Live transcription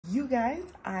guys,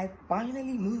 I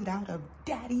finally moved out of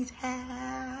daddy's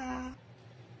house.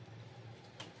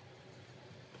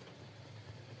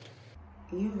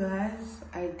 You guys,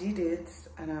 I did it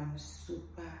and I'm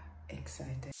super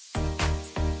excited.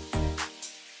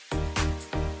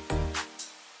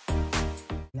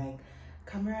 Like,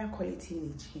 camera quality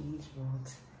may change,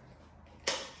 but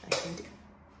I did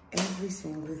every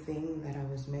single thing that I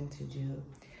was meant to do.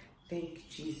 Thank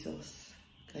Jesus.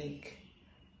 Like,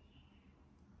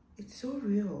 it's so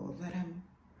real that I'm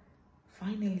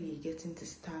finally getting to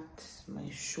start my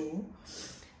show,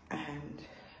 and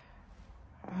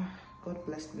God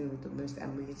blessed me with the most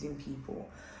amazing people.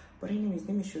 But anyways,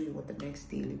 let me show you what the next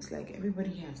day looks like.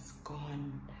 Everybody has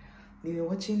gone. They were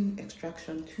watching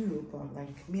Extraction too, but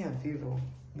like me and Vivo,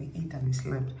 we ate and we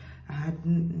slept. I had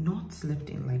not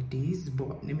slept in like days,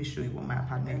 but let me show you what my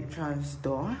apartment entrance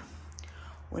door.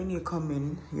 When you come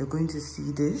in, you're going to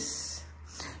see this.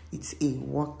 It's a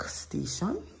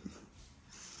workstation.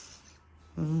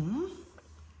 And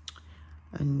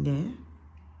then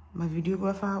my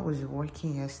videographer was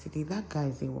working yesterday. That guy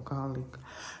is a workaholic.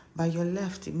 By your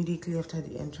left, immediately after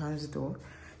the entrance door,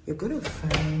 you're gonna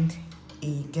find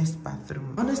a guest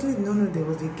bathroom. Honestly, no, there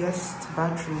was a guest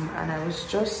bathroom, and I was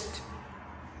just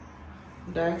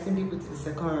directing people to the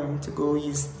second room to go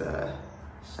use the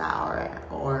shower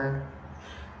or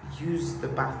use the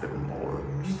bathroom or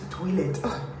use the toilet.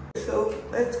 So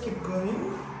let's keep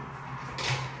going.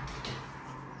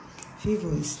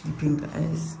 Favor is sleeping,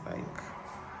 guys. Like,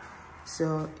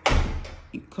 so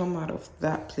you come out of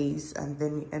that place and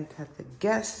then you enter the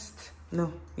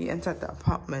you enter the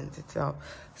apartment itself.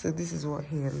 So this is what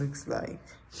here looks like,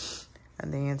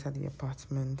 and then you enter the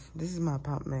apartment. This is my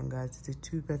apartment, guys. It's a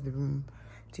two-bedroom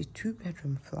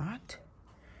flat.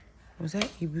 Was I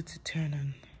able to turn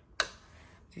on?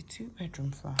 It's a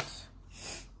two-bedroom flat.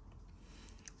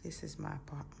 This is my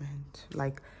apartment.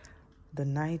 Like, the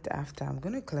night after, I'm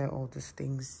gonna clear all these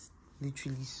things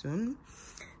literally soon.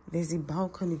 There's a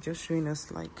balcony just showing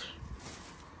us like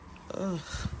the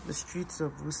streets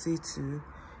of WUSE too.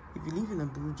 If you live in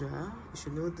ABUJA, you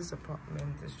should know this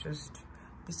apartment is just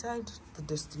beside the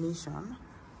destination.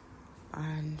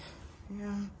 And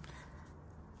yeah,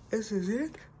 this is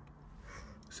it.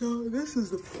 So this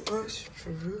is the first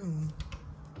room.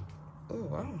 Oh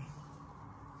wow.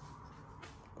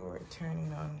 We're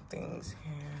turning on things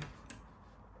here.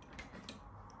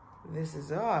 This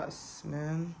is us,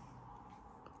 man.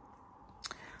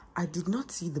 I did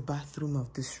not see the bathroom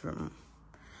of this room,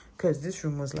 because this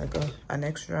room was like an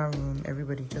extra room.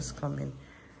 Everybody just come in.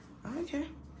 Okay.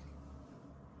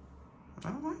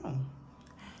 Oh wow.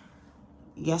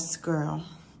 Yes, girl.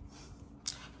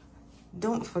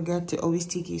 Don't forget to always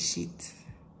take a sheet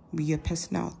with your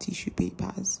personal tissue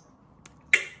papers.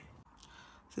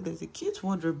 So there's a cute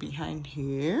wardrobe behind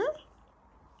here.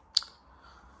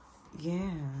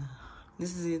 Yeah,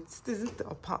 this is it. This is the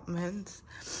apartment.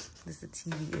 This is the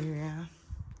TV area.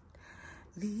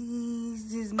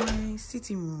 This is my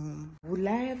sitting room. Will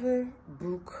I ever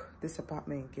book this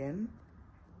apartment again?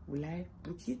 Will I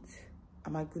book it?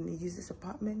 Am I going to use this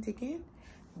apartment again?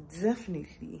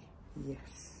 Definitely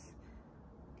yes.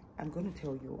 I'm going to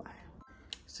tell you why.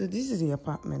 So this is the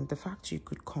apartment. The fact you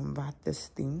could convert this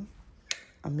thing,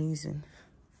 amazing.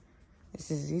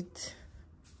 This is it.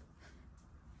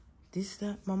 This is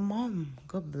that my mom.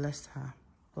 God bless her.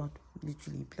 God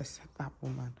literally bless that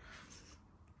woman.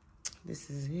 This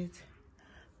is it.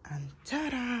 And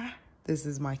ta-da! This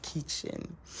is my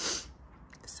kitchen.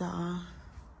 So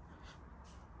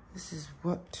this is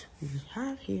what we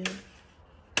have here.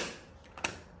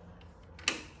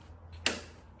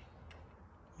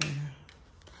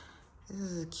 This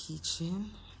is the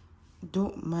kitchen.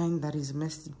 Don't mind that it's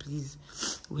messy, please.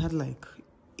 We had like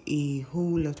a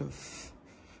whole lot of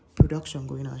production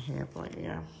going on here, but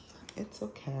yeah, it's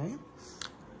okay.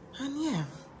 And yeah,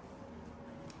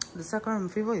 the second room,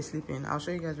 Favor is sleeping. I'll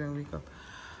show you guys when we wake up.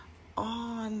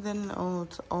 Oh, and then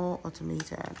it's all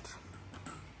automated.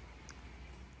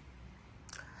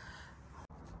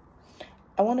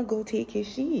 I want to go take a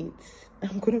sheet.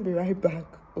 I'm gonna be right back,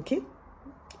 okay?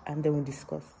 And then we'll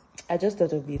discuss. I just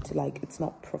thought of it like it's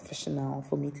not professional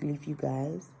for me to leave you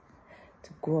guys to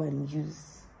go and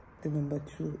use the number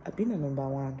 2. I've been a number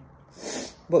 1.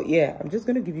 But yeah, I'm just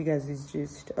gonna give you guys this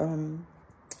gist.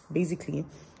 Basically,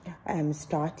 I'm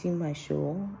starting my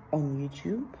show on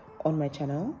YouTube, on my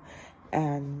channel,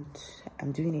 and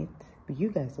I'm doing it with you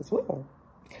guys as well.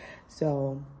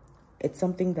 So it's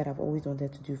something that I've always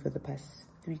wanted to do for the past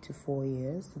 3 to 4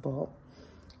 years, but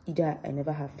either I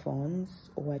never have funds,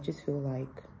 or I just feel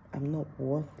like I'm not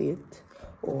worth it,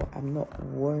 or I'm not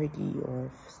worthy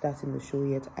of starting the show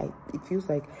yet. It feels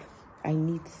like I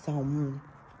need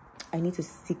to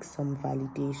seek some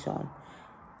validation.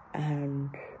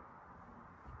 And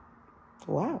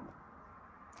wow,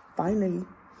 finally,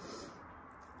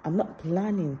 I'm not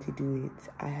planning to do it.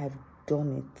 I have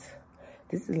done it.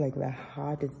 This is like the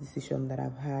hardest decision that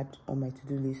I've had on my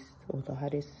to-do list, or the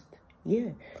hardest,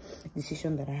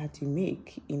 decision that I had to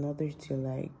make in order to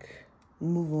like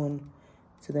move on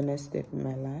to the next step in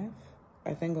my life.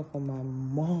 I thank God for my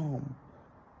mom,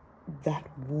 that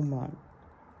woman,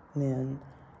 man.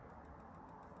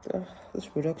 This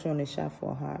production is sharp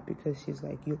for her, because she's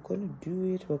like, you're gonna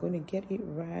do it, we're gonna get it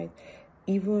right.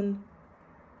 Even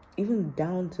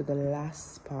down to the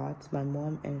last part, my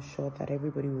mom ensured that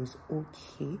everybody was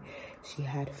okay. She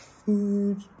had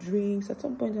food, drinks. At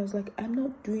some point I was like, I'm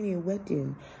not doing a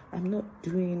wedding, I'm not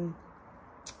doing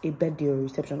a birthday or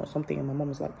reception or something. And my mom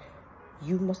was like,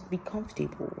 you must be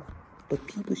comfortable. The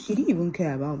people, she didn't even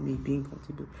care about me being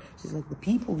comfortable. She's like, the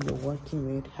people you're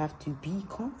working with have to be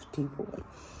comfortable.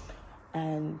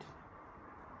 And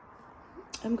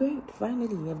I'm great.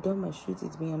 Finally, I've done my shoot.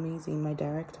 It's been amazing. My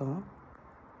director,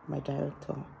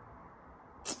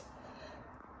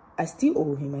 I still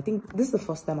owe him. I think this is the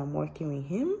first time I'm working with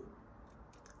him.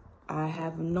 I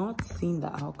have not seen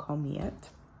the outcome yet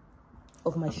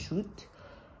of my shoot,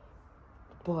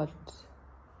 but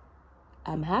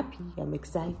I'm happy, I'm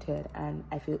excited, and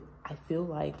I feel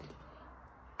like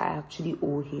I actually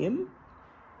owe him.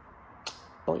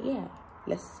 But yeah,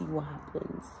 let's see what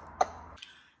happens.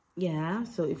 Yeah,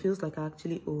 so it feels like I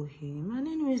actually owe him. And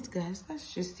anyways, guys,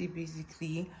 that's just it.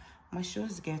 Basically, my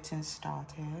show's getting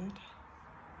started.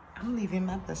 I'm living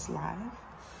my best life.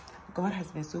 God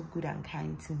has been so good and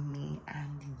kind to me,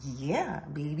 and yeah,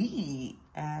 baby,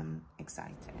 I'm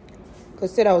excited.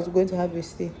 Because said I was going to have a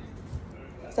stay.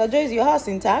 So Joy, is your house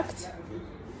intact?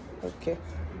 Okay,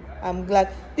 I'm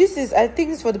glad. This is, I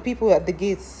think it's for the people at the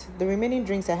gates. The remaining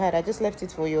drinks I had, I just left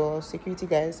it for your security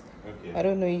guys. Okay. I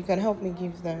don't know, you can help me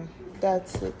give them.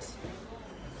 That's it.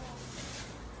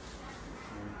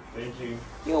 Thank you.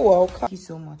 You're welcome. Thank you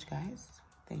so much, guys.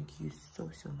 Thank you so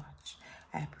much.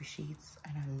 I appreciate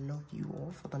and I love you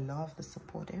all for the love, the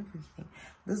support, everything.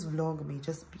 This vlog may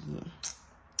just be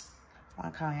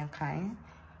one kind,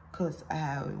 because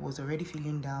I was already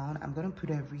feeling down. I'm gonna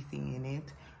put everything in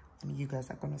it and you guys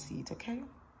are gonna see it. Okay,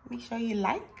 make sure you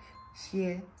like,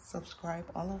 share, subscribe,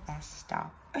 all of that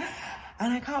stuff.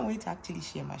 And I can't wait to actually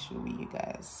share my show with you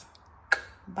guys.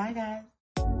 Bye, guys.